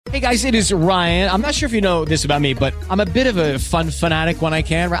Hey guys, it is Ryan. I'm not sure if you know this about me, but I'm a bit of a fun fanatic when I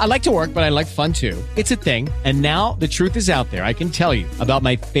can. I like to work, but I like fun too. It's a thing. And now the truth is out there. I can tell you about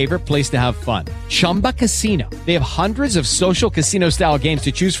my favorite place to have fun. Chumba Casino. They have hundreds of social casino style games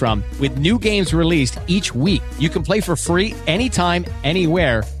to choose from with new games released each week. You can play for free anytime,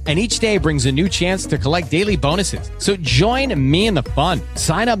 anywhere. And each day brings a new chance to collect daily bonuses. So join me in the fun.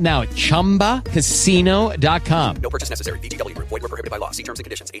 Sign up now at ChumbaCasino.com. No purchase necessary. VGW. Void where prohibited by law. See terms and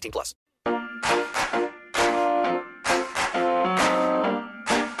conditions. 18 plus.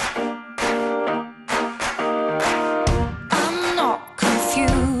 I'm not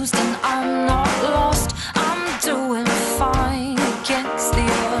confused and I'm not lost. I'm doing fine against the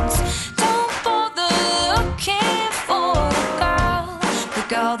odds. Don't bother looking for the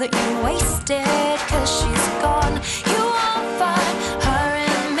girl that you wasted, 'cause she's gone. You won't find her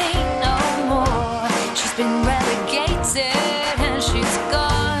and me no more. She's been relegated and she's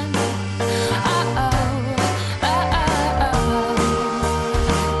gone.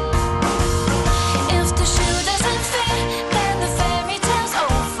 If the shoe doesn't fit, then the fairy tale's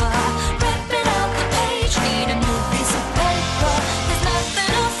over. Ripping out the page, need a new piece of paper. There's nothing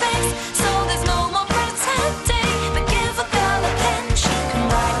to fix, so there's no more pretending. But give a girl a pen, she can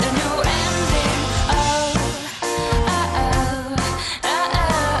write a new ending.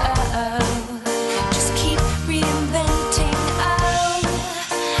 Just keep reinventing.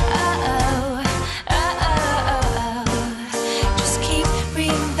 Just keep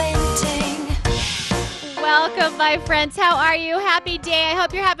reinventing. Welcome, my friends. How are you? Happy day. I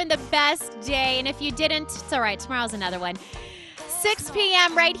hope you're having the best day. And if you didn't, it's all right. Tomorrow's another one. 6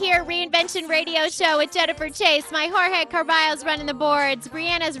 p.m. right here, Reinvention Radio Show with Jennifer Chase. My Jorge Carballo's running the boards.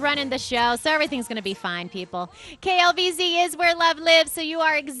 Brianna's running the show. So everything's going to be fine, people. KLVZ is where love lives, so you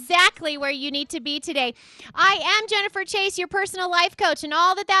are exactly where you need to be today. I am Jennifer Chase, your personal life coach, and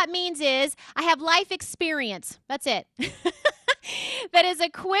all that means is I have life experience. That's it. That has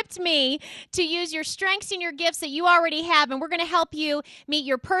equipped me to use your strengths and your gifts that you already have, and we're going to help you meet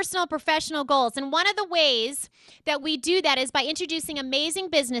your personal, professional goals. And one of the ways that we do that is by introducing amazing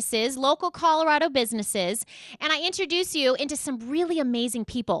businesses, local Colorado businesses, and I introduce you into some really amazing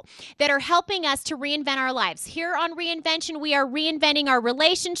people that are helping us to reinvent our lives. Here on Reinvention, we are reinventing our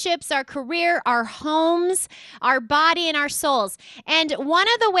relationships, our career, our homes, our body, and our souls. And one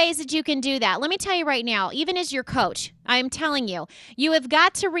of the ways that you can do that, let me tell you right now, even as your coach, I am telling you, you have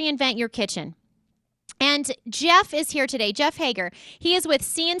got to reinvent your kitchen. And Jeff is here today, Jeff Hager. He is with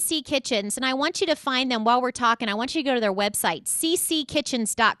CNC Kitchens, and I want you to find them while we're talking. I want you to go to their website,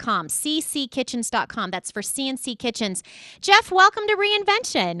 cckitchens.com, cckitchens.com. That's for CNC Kitchens. Jeff, welcome to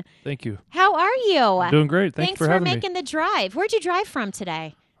Reinvention. Thank you. How are you? Doing great. Thanks for having me. Thanks for making the drive. Where'd you drive from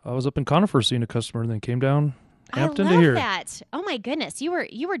today? I was up in Conifer seeing a customer and then came down Hampton I love to here. that. Oh my goodness, you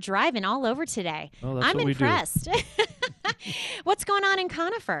were driving all over today. Oh, that's I'm what impressed. What's going on in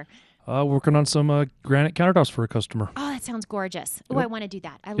Conifer? Working on some granite countertops for a customer. Oh, that sounds gorgeous. Oh, Yep. I want to do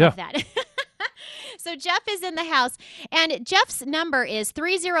that. I love that. So Jeff is in the house, and Jeff's number is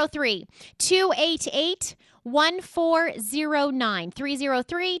 303-288-1409.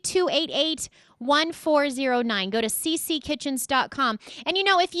 303-288-1409. Go to cckitchens.com. And you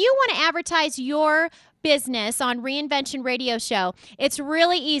know, if you want to advertise your business on Reinvention Radio Show, it's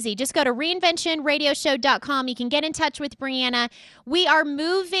really easy. Just go to reinventionradioshow.com. You can get in touch with Brianna. We are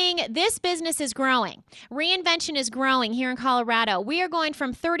moving. This business is growing. Reinvention is growing here in Colorado. We are going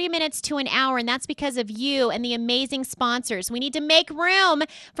from 30 minutes to an hour, and that's because of you and the amazing sponsors. We need to make room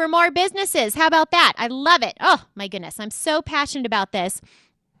for more businesses. How about that? I love it. Oh, my goodness. I'm so passionate about this.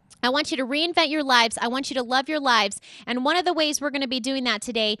 I want you to reinvent your lives. I want you to love your lives. And one of the ways we're going to be doing that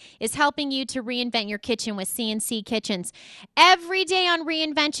today is helping you to reinvent your kitchen with CNC Kitchens. Every day on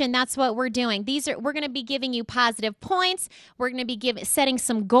Reinvention, that's what we're doing. We're going to be giving you positive points. We're going to be setting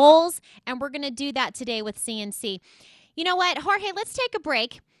some goals, and we're going to do that today with CNC. You know what, Jorge, let's take a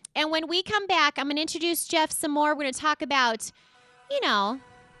break. And when we come back, I'm going to introduce Jeff some more. We're going to talk about,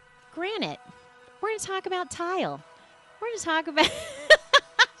 granite. We're going to talk about tile. We're going to talk about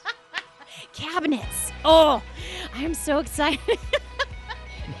cabinets. Oh, I am so excited.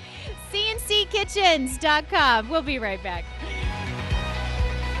 CNCKitchens.com. We'll be right back.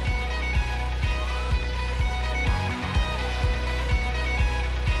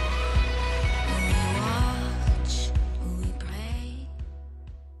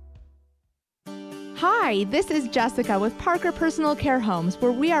 Hi, this is Jessica with Parker Personal Care Homes,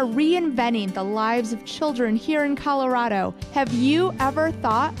 where we are reinventing the lives of children here in Colorado. Have you ever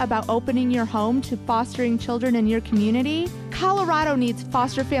thought about opening your home to fostering children in your community? Colorado needs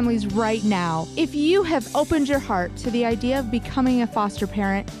foster families right now. If you have opened your heart to the idea of becoming a foster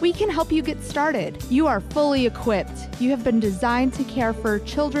parent, we can help you get started. You are fully equipped. You have been designed to care for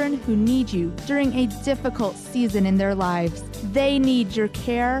children who need you during a difficult season in their lives. They need your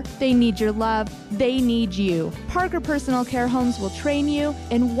care, they need your love, they need you. Parker Personal Care Homes will train you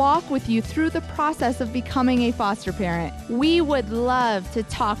and walk with you through the process of becoming a foster parent. We would love to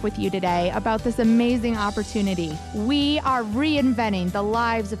talk with you today about this amazing opportunity. We are reinventing the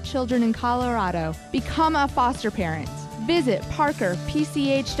lives of children in Colorado. Become a foster parent. Visit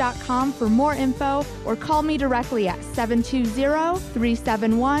parkerpch.com for more info or call me directly at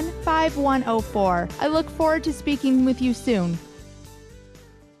 720-371-5104. I look forward to speaking with you soon.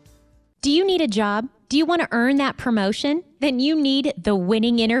 Do you need a job? Do you want to earn that promotion? Then you need the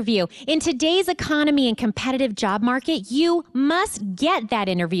winning interview. In today's economy and competitive job market, you must get that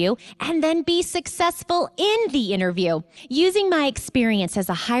interview and then be successful in the interview. Using my experience as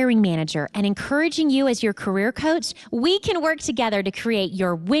a hiring manager and encouraging you as your career coach, we can work together to create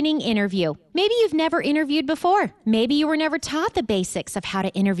your winning interview. Maybe you've never interviewed before. Maybe you were never taught the basics of how to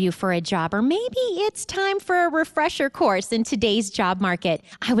interview for a job, or maybe it's time for a refresher course in today's job market.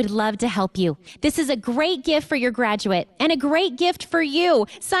 I would love to help you. This is a great gift for your graduate and a great gift for you.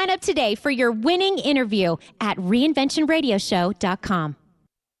 Sign up today for your winning interview at reinventionradioshow.com.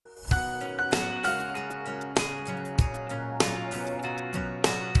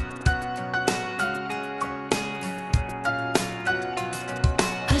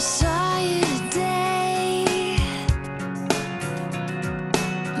 I saw you today,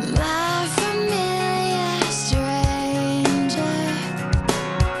 my familiar stranger.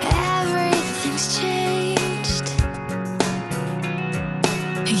 Everything's changed.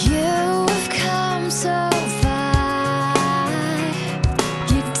 You have come so far.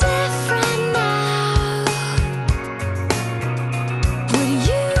 You're different now. Would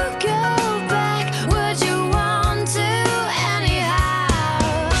you go back? Would you want to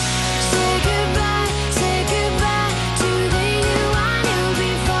anyhow? Say goodbye to the you I knew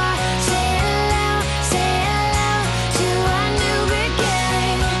before. Say hello to a new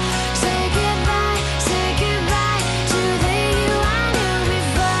beginning. Say goodbye to the you I knew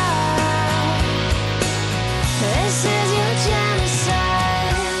before. This is your genesis.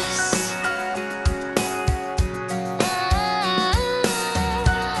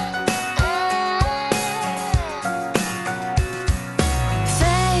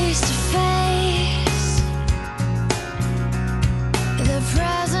 Face to face, the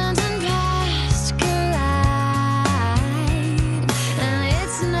present and past collide, and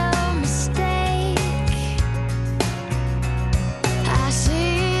it's no mistake. I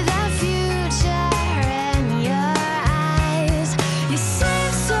see the future in your eyes. You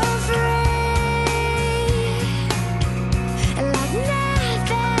seem so free, like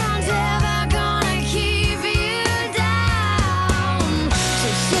nothing's ever gonna keep you down. So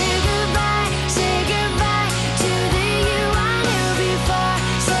say goodbye to the you I knew before.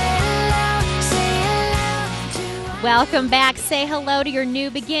 Say hello to Welcome back. Say hello to your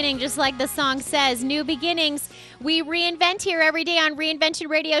new beginning, just like the song says. New beginnings. We reinvent here every day on Reinvention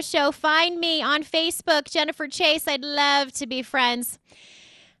Radio Show. Find me on Facebook, Jennifer Chase. I'd love to be friends.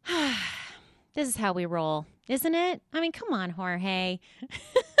 This is how we roll, isn't it? I mean, come on, Jorge.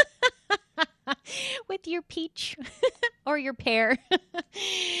 With your peach or your pear.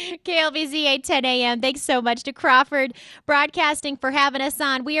 KLBZ 810 a.m. Thanks so much to Crawford Broadcasting for having us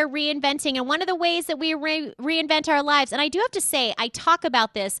on. We are reinventing, and one of the ways that we reinvent our lives, and I do have to say, I talk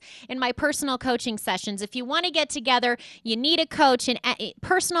about this in my personal coaching sessions. If you want to get together, you need a coach, and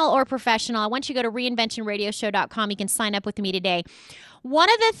personal or professional, I want you to go to reinventionradioshow.com. You can sign up with me today. One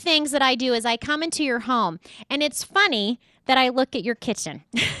of the things that I do is I come into your home, and it's funny that I look at your kitchen.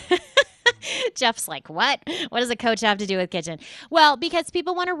 Jeff's like, what? What does a coach have to do with kitchen? Well, because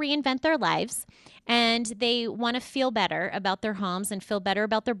people want to reinvent their lives, and they want to feel better about their homes and feel better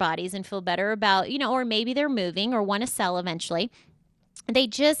about their bodies and feel better about, or maybe they're moving or want to sell eventually. You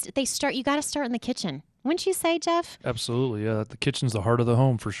got to start in the kitchen. Wouldn't you say, Jeff? Absolutely, yeah. The kitchen's the heart of the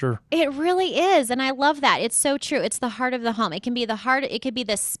home for sure. It really is, and I love that. It's so true. It's the heart of the home. It can be the heart. It could be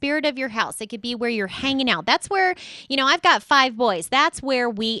the spirit of your house. It could be where you're hanging out. That's where, I've got 5 boys. That's where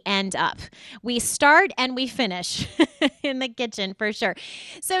we end up. We start and we finish in the kitchen for sure.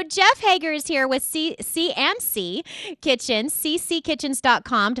 So Jeff Hager is here with C&C Kitchens,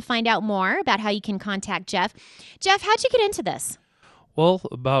 cckitchens.com to find out more about how you can contact Jeff. Jeff, how'd you get into this? Well,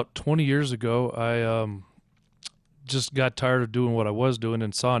 about 20 years ago, I just got tired of doing what I was doing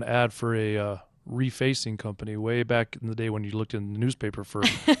and saw an ad for a refacing company way back in the day when you looked in the newspaper for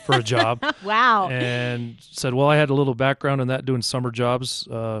a job. Wow. And said, well, I had a little background in that doing summer jobs,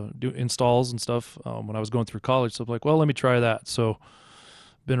 do installs and stuff when I was going through college. So I'm like, well, let me try that. So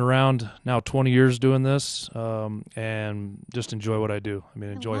been around now 20 years doing this and just enjoy what I do. I mean,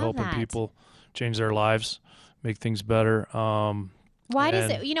 enjoy helping people change their lives, make things better. Why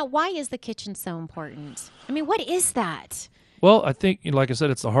is the kitchen so important? I mean, what is that? Well, I think, like I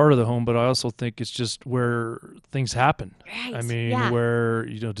said, it's the heart of the home, but I also think it's just where things happen. Right. I mean, yeah. where,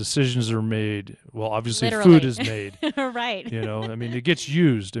 decisions are made. Well, obviously Literally. food is made. Right. I mean, it gets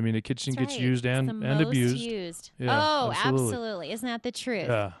used. I mean, the kitchen That's gets right. used and most abused. Used. Yeah, oh, absolutely. Isn't that the truth?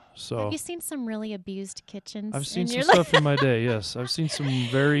 Yeah. So have you seen some really abused kitchens? I've seen some stuff in my day, yes. I've seen some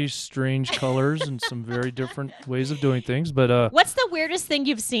very strange colors and some very different ways of doing things. But what's the weirdest thing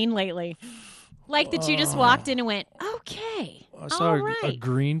you've seen lately? Like that you just walked in and went, okay, I saw all right. a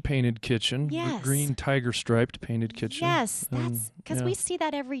green painted kitchen, Yes. green tiger striped painted kitchen. Yes, that's because we see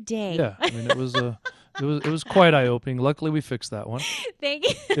that every day. Yeah, I mean, it was quite eye opening. Luckily, we fixed that one. Thank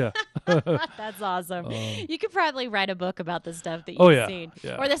you. Yeah, That's awesome. You could probably write a book about the stuff that you've seen,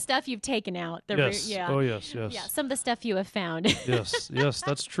 or the stuff you've taken out. Yes. Yeah. Oh yes. Yeah, some of the stuff you have found. Yes,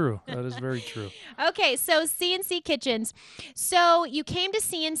 that's true. That is very true. Okay, so CNC Kitchens. So you came to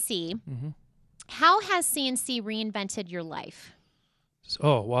CNC. Mm-hmm. How has CNC reinvented your life?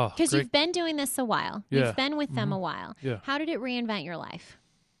 Oh, wow. Because you've been doing this a while. Yeah. You've been with them a while. Yeah. How did it reinvent your life?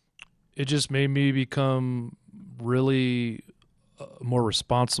 It just made me become really more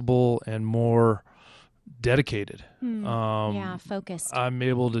responsible and more dedicated. Focused. I'm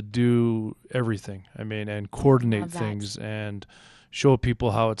able to do everything. I mean, and coordinate things and show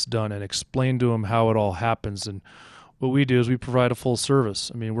people how it's done and explain to them how it all happens. And what we do is we provide a full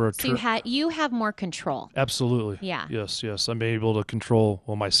service. I mean, we're a you have more control. Absolutely. Yeah. Yes. I'm able to control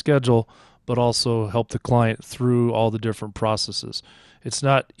my schedule, but also help the client through all the different processes. It's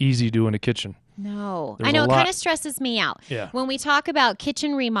not easy doing a kitchen. No. There's I know a it lot. kind of stresses me out. Yeah. When we talk about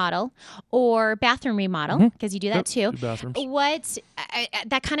kitchen remodel or bathroom remodel, because you do that too, do bathrooms.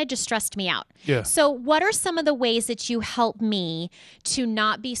 That kind of just stressed me out. Yeah. So what are some of the ways that you help me to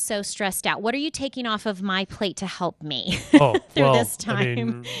not be so stressed out? What are you taking off of my plate to help me through this time? I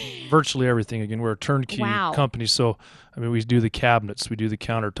mean, virtually everything. Again, we're a turnkey company, so I mean, we do the cabinets, we do the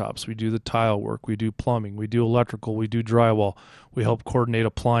countertops, we do the tile work, we do plumbing, we do electrical, we do drywall, we help coordinate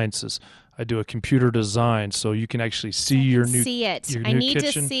appliances. I do a computer design, so you can actually see your new kitchen. I need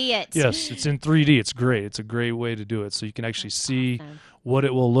to see it. Yes, it's in 3D. It's great. It's a great way to do it, so you can actually see what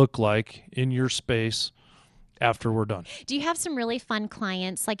it will look like in your space after we're done. Do you have some really fun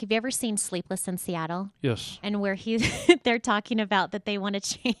clients? Like, have you ever seen Sleepless in Seattle? Yes. And where they're talking about that they want to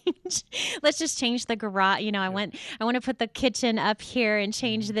change. Let's just change the garage. I want to put the kitchen up here and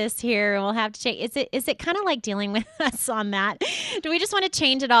change this here, and we'll have to change. Is it kind of like dealing with us on that? Do we just want to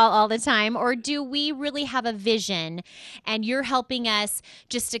change it all the time, or do we really have a vision, and you're helping us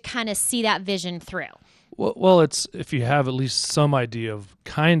just to kind of see that vision through? Well, it's if you have at least some idea of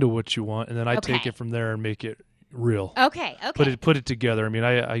kind of what you want, and then I take it from there and make it real. Okay. Put it together. I mean,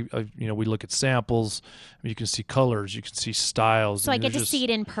 I we look at samples. I mean, you can see colors, you can see styles. So I get to see it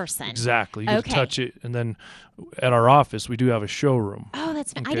in person. Exactly. You get to touch it, and then at our office we do have a showroom. Oh,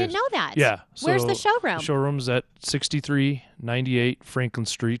 that's I didn't know that. Yeah. Where's the showroom? The showroom's at 6398 Franklin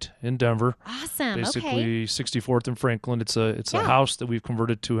Street in Denver. Awesome. Basically, 64th and Franklin. It's a house that we've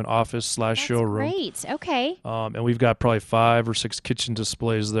converted to an office/showroom. Great. Okay. And we've got probably 5 or 6 kitchen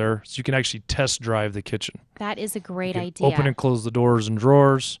displays there, so you can actually test drive the kitchen. That is a great idea. Open and close the doors and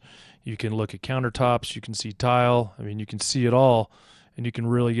drawers. You can look at countertops. You can see tile. I mean, you can see it all, and you can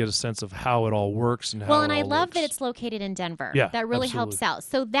really get a sense of how it all works and how. Well, and I love that it's located in Denver. Yeah, that really helps out.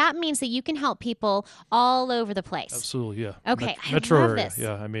 So that means that you can help people all over the place. Absolutely, yeah. Okay, Metro I love area. this.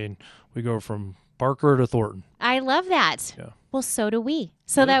 Yeah, I mean, we go from Barker to Thornton. I love that. Yeah. Well, so do we.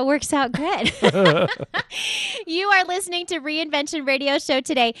 So that works out good. You are listening to Reinvention Radio Show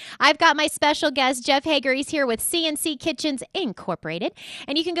today. I've got my special guest, Jeff Hager. He's here with CNC Kitchens Incorporated.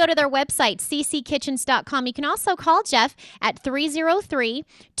 And you can go to their website, cckitchens.com. You can also call Jeff at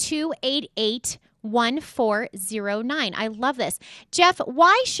 303-288-1409. I love this. Jeff,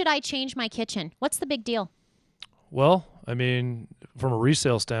 why should I change my kitchen? What's the big deal? Well, I mean, from a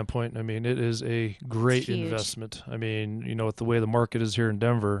resale standpoint, I mean, it is a great investment. I mean, with the way the market is here in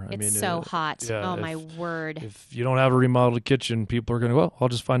Denver. It's so hot. Yeah, my word. If you don't have a remodeled kitchen, people are going to go, I'll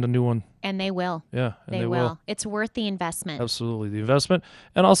just find a new one. And they will. Yeah, and they will. It's worth the investment. Absolutely. The investment.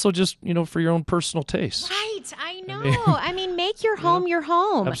 And also just, for your own personal taste. Right. I know. I mean, make your home your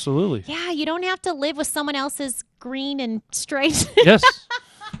home. Absolutely. Yeah, you don't have to live with someone else's green and straight. Yes.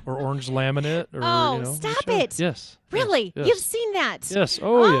 or orange laminate. Or, Oh, you know, stop sure. it. Yes. Really? Yes. You've seen that? Yes.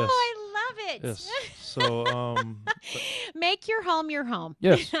 Oh, yes. I love it. Yes. So, Make your home your home.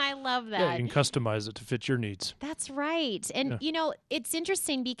 Yes. I love that. yeah, you can customize it to fit your needs. That's right. And, Yeah. it's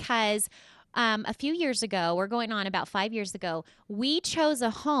interesting because a few years ago, we're going on about 5 years ago, we chose a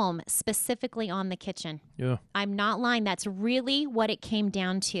home specifically on the kitchen. Yeah. I'm not lying. That's really what it came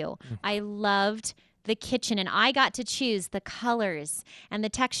down to. I loved the kitchen, and I got to choose the colors and the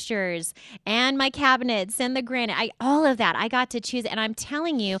textures and my cabinets and the granite. All of that I got to choose, and I'm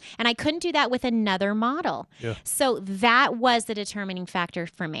telling you, and I couldn't do that with another model. Yeah. So that was the determining factor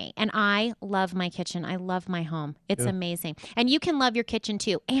for me. And I love my kitchen. I love my home. It's amazing. And you can love your kitchen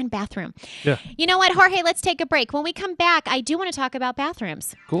too, and bathroom. Yeah. You know what, Jorge? Let's take a break. When we come back, I do want to talk about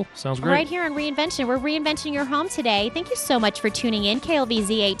bathrooms. Cool. Sounds great. Right here on Reinvention. We're reinventing your home today. Thank you so much for tuning in, KLVZ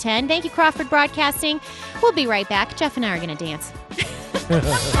 810. Thank you, Crawford Broadcasting. We'll be right back. Jeff and I are going to dance.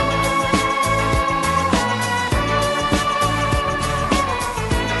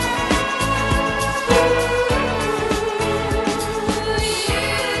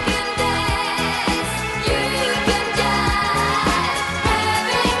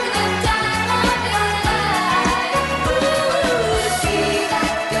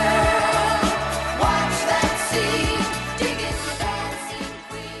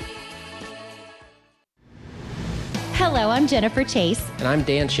 Hello, I'm Jennifer Chase. And I'm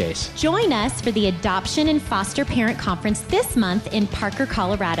Dan Chase. Join us for the Adoption and Foster Parent Conference this month in Parker,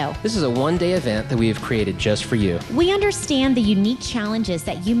 Colorado. This is a one-day event that we have created just for you. We understand the unique challenges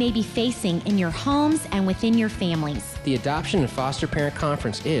that you may be facing in your homes and within your families. The Adoption and Foster Parent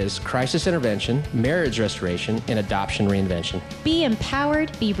Conference is crisis intervention, marriage restoration, and adoption reinvention. Be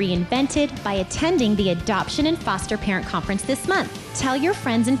empowered, be reinvented by attending the Adoption and Foster Parent Conference this month. Tell your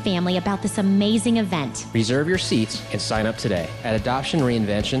friends and family about this amazing event. Reserve your seats and sign up today at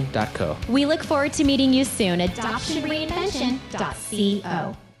adoptionreinvention.co. We look forward to meeting you soon.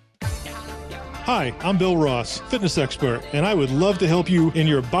 adoptionreinvention.co. Hi, I'm Bill Ross, fitness expert, and I would love to help you in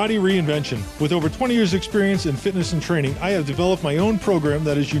your body reinvention. With over 20 years experience in fitness and training, I have developed my own program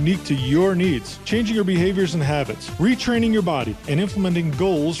that is unique to your needs, changing your behaviors and habits, retraining your body, and implementing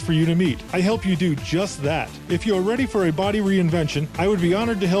goals for you to meet. I help you do just that. If you are ready for a body reinvention, I would be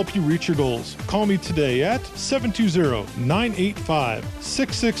honored to help you reach your goals. Call me today at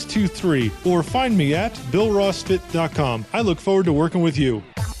 720-985-6623 or find me at BillRossFit.com. I look forward to working with you.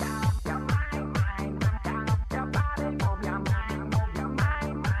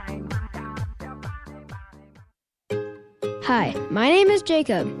 Hi, my name is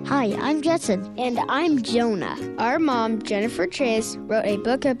Jacob. Hi, I'm Jetson. And I'm Jonah. Our mom, Jennifer Chase, wrote a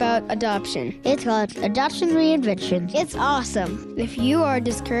book about adoption. It's called Adoption Reinvention. It's awesome. If you are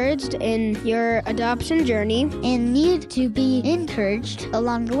discouraged in your adoption journey and need to be encouraged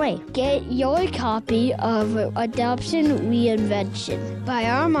along the way, get your copy of Adoption Reinvention by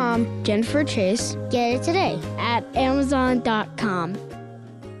our mom, Jennifer Chase. Get it today At Amazon.com.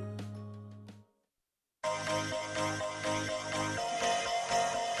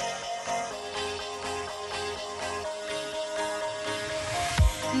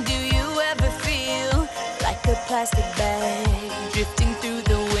 Do you ever feel like a plastic bag drifting through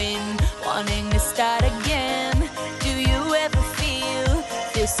the wind, wanting to start again? Do you ever feel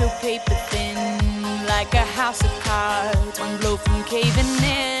so paper thin, like a house of cards, one blow from caving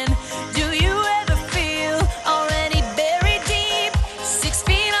in? Do you ever feel already buried deep, 6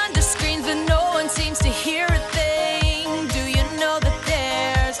 feet under screens, but no one seems to hear a thing? Do you know that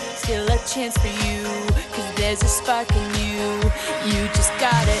there's still a chance for you? 'Cause there's a spark in you. You just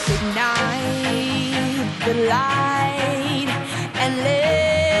gotta ignite the light and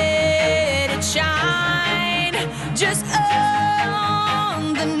let it shine. Just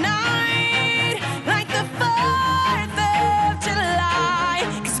on the night, like the 4th of July.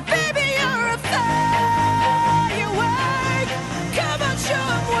 'Cause baby, you're a firework. Come on, show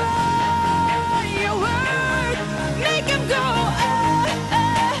 'em what you work. Make 'em go,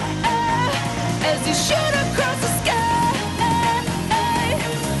 as you shoot across the sky.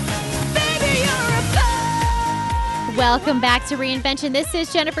 Welcome back to Reinvention. This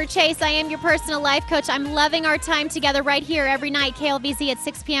is Jennifer Chase. I am your personal life coach. I'm loving our time together right here every night, KLVZ at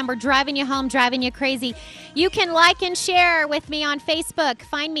 6 p.m. We're driving you home, driving you crazy. You can like and share with me on Facebook.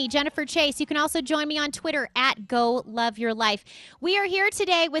 Find me, Jennifer Chase. You can also join me on Twitter at Go Love Your Life. We are here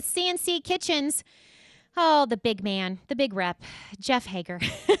today with CNC Kitchens. Oh, the big man, the big rep, Jeff Hager.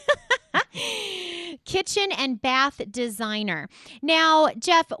 kitchen and bath designer. Now,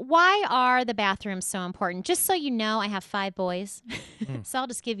 Jeff, why are the bathrooms so important? Just so you know, I have 5 boys, so I'll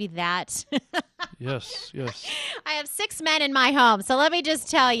just give you that. Yes. I have 6 men in my home, so let me just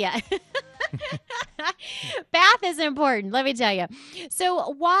tell you. Bath is important, let me tell you.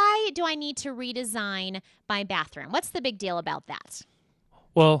 So why do I need to redesign my bathroom? What's the big deal about that?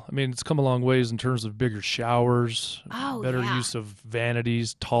 Well, I mean, it's come a long ways in terms of bigger showers, better yeah. use of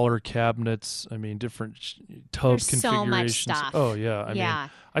vanities, taller cabinets. I mean, different tub There's configurations. so much stuff. Oh, yeah. I Yeah. mean,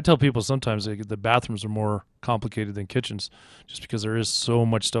 I tell people sometimes the bathrooms are more complicated than kitchens just because there is so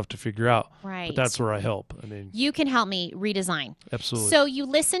much stuff to figure out. Right. But that's where I help. I mean, You can help me redesign. absolutely. So you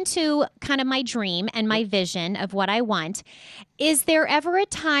listen to kind of my dream and my vision of what I want. Is there ever a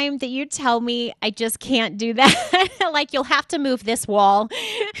time that you tell me I just can't do that? Like you'll have to move this wall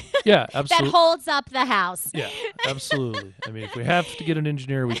Yeah, that absolutely. holds up the house. Yeah, absolutely. I mean, if we have to get an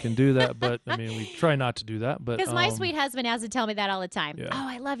engineer, we can do that. But I mean, we try not to do that. But Because my sweet husband has to tell me that all the time. Yeah. Oh,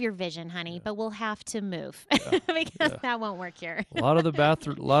 I love your vision, honey, but we'll have to move because that won't work here. a lot of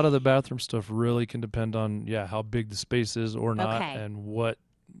the bathroom stuff really can depend on how big the space is or not, Okay. and what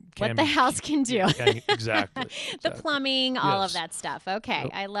What the house can do. Exactly. The plumbing, all of Yes. that stuff. Okay,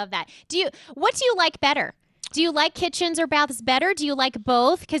 Yep. I love that. What do you like better? Do you like kitchens or baths better? Do you like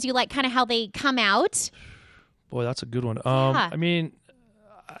both? Because you like kind of how they come out. Boy, that's a good one. Yeah. I mean,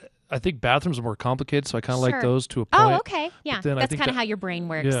 I think bathrooms are more complicated, so I kind of Sure. like those to a point. Oh, okay. Yeah, then I that's think kind of that- how your brain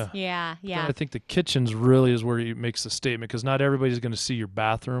works. Yeah. Yeah. I think the kitchens really is where it makes the statement because not everybody's going to see your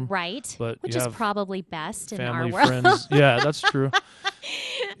bathroom. Right. But Which you is have probably best in our family, world. friends. Yeah, that's true.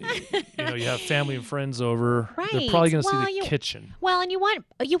 You have family and friends over. They're Right. probably going to Well, see the kitchen. Well, and you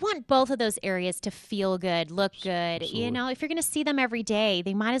want both of those areas to feel good, look good. Absolutely. You know, if you're going to see them every day,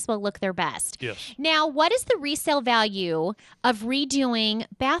 they might as well look their best. Yes. Now, what is the resale value of redoing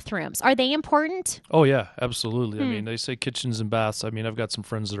bathrooms? Are they important? Oh, yeah, absolutely. Hmm. I mean, they say kitchens and baths. I mean, I've got some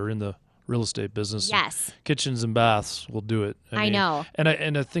friends that are in the real estate business. and Yes. Kitchens and baths will do it. I mean, know. And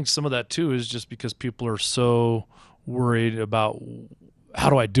I think some of that, too, is just because people are so worried about how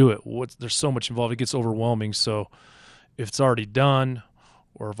do I do it? There's so much involved. It gets overwhelming. So if it's already done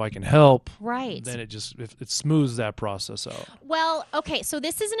or if I can help, Right. then it smooths that process out. Well, okay, so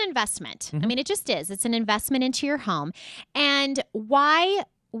this is an investment. Mm-hmm. I mean, it just is. It's an investment into your home. And why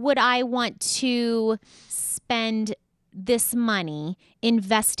would I want to spend this money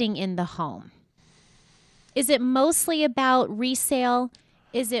investing in the home? Is it mostly about resale?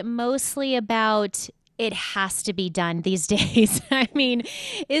 Is it mostly about it has to be done these days? I mean,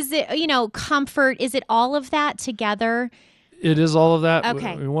 is it, comfort? Is it all of that together? It is all of that. Okay.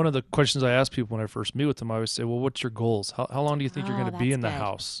 I mean, one of the questions I ask people when I first meet with them, I always say, well, what's your goals? How long do you think you're Oh, going to be that's in the good.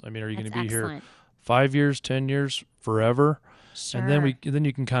 house? I mean, are you going to That's be here excellent. 5 years, 10 years, forever? Sure. And then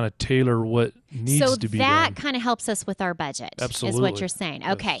you can kind of tailor what needs to be So that done. kind of helps us with our budget, is Absolutely. what you're saying.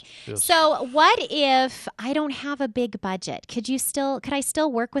 Yes, Okay. yes. So what if I don't have a big budget? Could I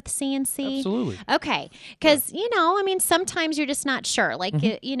still work with CNC? Absolutely. Okay. Because, I mean, sometimes you're just not sure. Like,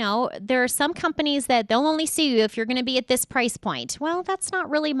 Mm-hmm. there are some companies that they'll only see you if you're going to be at this price point. Well, that's not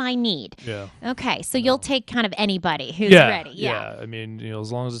really my need. Yeah. Okay. So you'll take kind of anybody who's Yeah, ready. Yeah. I mean,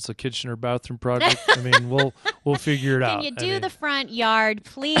 as long as it's a kitchen or bathroom project, I mean, we'll figure it out. Can you I do mean, the front yard,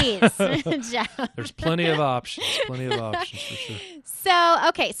 please? Jeff? There's plenty of options. Plenty of options for sure.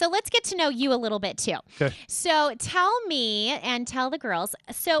 So let's get to know you a little bit too. Okay. So tell me and tell the girls,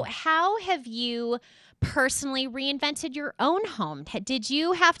 so how have you personally reinvented your own home? Did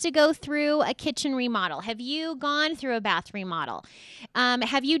you have to go through a kitchen remodel? Have you gone through a bath remodel?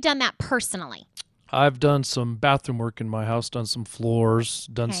 Have you done that personally? I've done some bathroom work in my house, done some floors,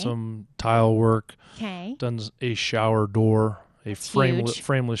 done Okay. some tile work, Okay. done a shower door, a huge.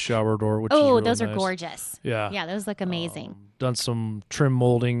 frameless shower door, which is Oh, really those are nice. gorgeous. Yeah. Yeah, those look amazing. Done some trim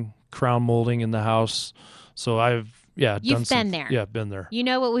molding, crown molding in the house. So I've done You've some, been there. Yeah, been there. You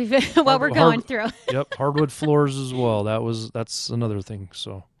know what we're going through. Yep, hardwood floors as well. That's another thing.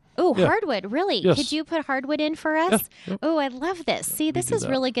 So Oh, Yeah. Hardwood, really? Yes. Could you put hardwood in for us? Yep. Oh, I love this. See, this do is that.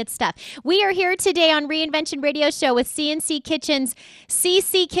 really good stuff. We are here today on Reinvention Radio Show with CNC Kitchens,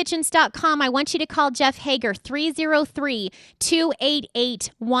 cckitchens.com. I want you to call Jeff Hager,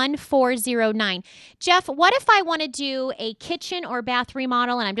 303-288-1409. Jeff, what if I want to do a kitchen or bath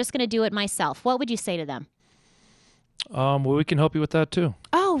remodel and I'm just going to do it myself? What would you say to them? well, we can help you with that too.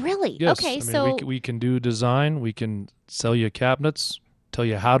 Oh, really? Yes. Okay, I mean, so we can do design. We can sell you cabinets, tell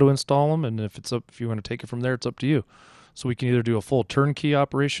you how to install them, and if you want to take it from there, it's up to you. So we can either do a full turnkey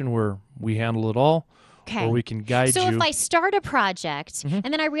operation where we handle it all, Okay. Or we can guide so you. if I start a project and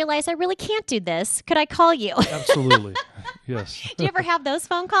then I realize I really can't do this, could I call you? Absolutely. Yes. Do you ever have those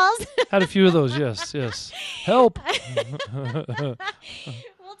phone calls? Had a few of those, yes. Help. We'll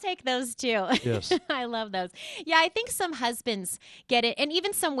take those too. Yes. I love those. Yeah, I think some husbands get it, and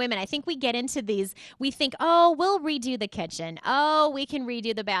even some women. I think we get into these. We think, oh, we'll redo the kitchen. Oh, we can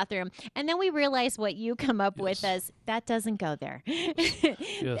redo the bathroom. And then we realize what you come up with as that doesn't go there.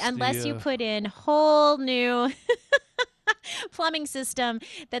 Unless you put in whole new plumbing system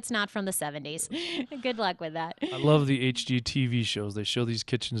that's not from the 70s. Good luck with that. I love the HGTV shows. They show these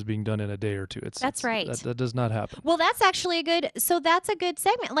kitchens being done in a day or two. That's right. That does not happen. Well, that's actually that's a good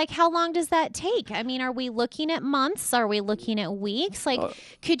segment. Like, how long does that take? I mean, are we looking at months? Are we looking at weeks? Like,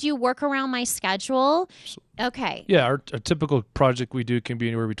 could you work around my schedule? Okay. Yeah, our typical project we do can be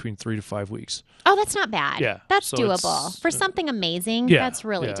anywhere between 3 to 5 weeks. Oh, that's not bad. Yeah. That's so doable. For something amazing, yeah, that's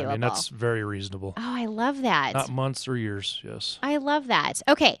really doable. I mean, that's very reasonable. Oh, I love that. Not months or years, yes. I love that.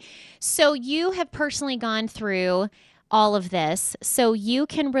 Okay, so you have personally gone through all of this, so you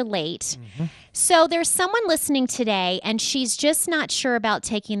can relate. Mm-hmm. So there's someone listening today, and she's just not sure about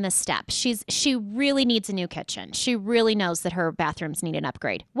taking the step. She really needs a new kitchen. She really knows that her bathrooms need an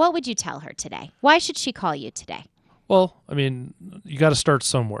upgrade. What would you tell her today? Why should she call you today? Well, I mean, you got to start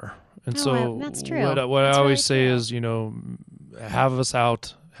somewhere. And so that's true. What I always say is, have us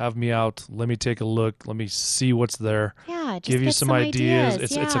out. Have me out. Let me take a look. Let me see what's there. Yeah, just give you some ideas.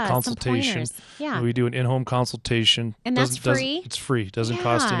 It's a some consultation. pointers. Yeah. We do an in-home consultation. And that's free? It's free. Doesn't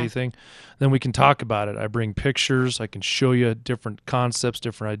cost anything. Then we can talk about it. I bring pictures. I can show you different concepts,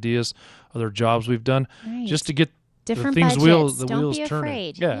 different ideas, other jobs we've done, just to get different the budgets. the Don't wheels be turning.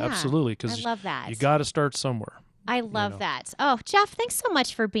 afraid. Yeah, absolutely. Because I love that. you got to start somewhere. I love that. Oh, Jeff, thanks so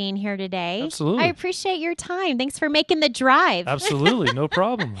much for being here today. Absolutely. I appreciate your time. Thanks for making the drive. Absolutely. No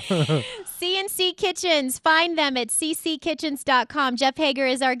problem. CNC Kitchens. Find them at cckitchens.com. Jeff Hager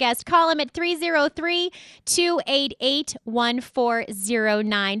is our guest. Call him at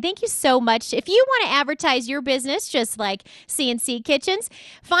 303-288-1409. Thank you so much. If you want to advertise your business just like CNC Kitchens,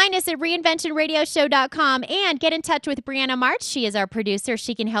 find us at reinventionradioshow.com and get in touch with Brianna March. She is our producer.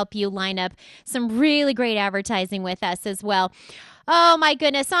 She can help you line up some really great advertising with us as well. Oh, my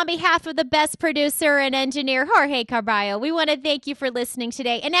goodness. On behalf of the best producer and engineer, Jorge Carballo, we want to thank you for listening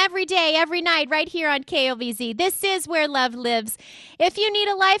today and every day, every night, right here on KOVZ. This is where love lives. If you need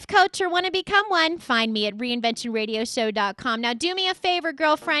a life coach or want to become one, find me at reinventionradioshow.com. Now, do me a favor,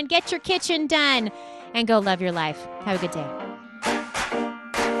 girlfriend. Get your kitchen done and go love your life. Have a good day.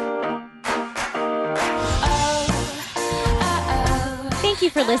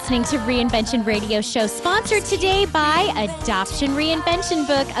 Thank you for listening to Reinvention Radio Show, sponsored today by Adoption Reinvention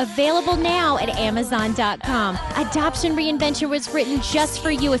book, available now at Amazon.com. Adoption Reinvention was written just for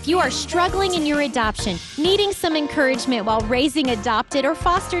you. If you are struggling in your adoption, needing some encouragement while raising adopted or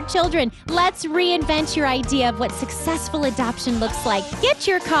fostered children, let's reinvent your idea of what successful adoption looks like. Get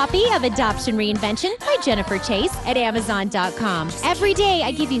your copy of Adoption Reinvention by Jennifer Chase at Amazon.com. Every day,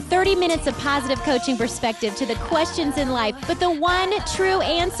 I give you 30 minutes of positive coaching perspective to the questions in life, but the one true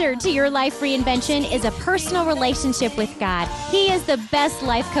answer to your life reinvention is a personal relationship with God. He is the best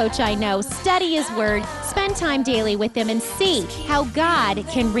life coach I know. Study His Word, spend time daily with Him, and see how God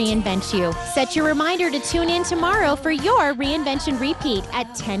can reinvent you. Set your reminder to tune in tomorrow for your Reinvention Repeat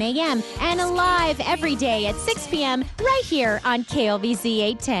at 10 a.m. and live every day at 6 p.m. right here on KLVZ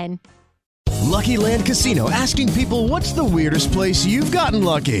 810. Lucky Land Casino, asking people, what's the weirdest place you've gotten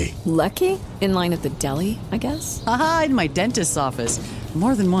lucky? Lucky? In line at the deli, I guess? Aha, in my dentist's office.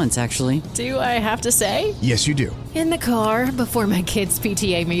 More than once, actually. Do I have to say? Yes, you do. In the car before my kids'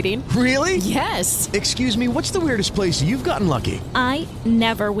 PTA meeting. Really? Yes. Excuse me, what's the weirdest place you've gotten lucky? I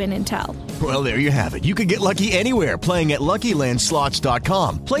never win and tell. Well, there you have it. You can get lucky anywhere, playing at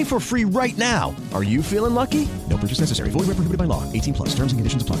LuckyLandSlots.com. Play for free right now. Are you feeling lucky? No purchase necessary. Void where prohibited by law. 18+. Terms and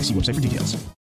conditions apply. See website for details.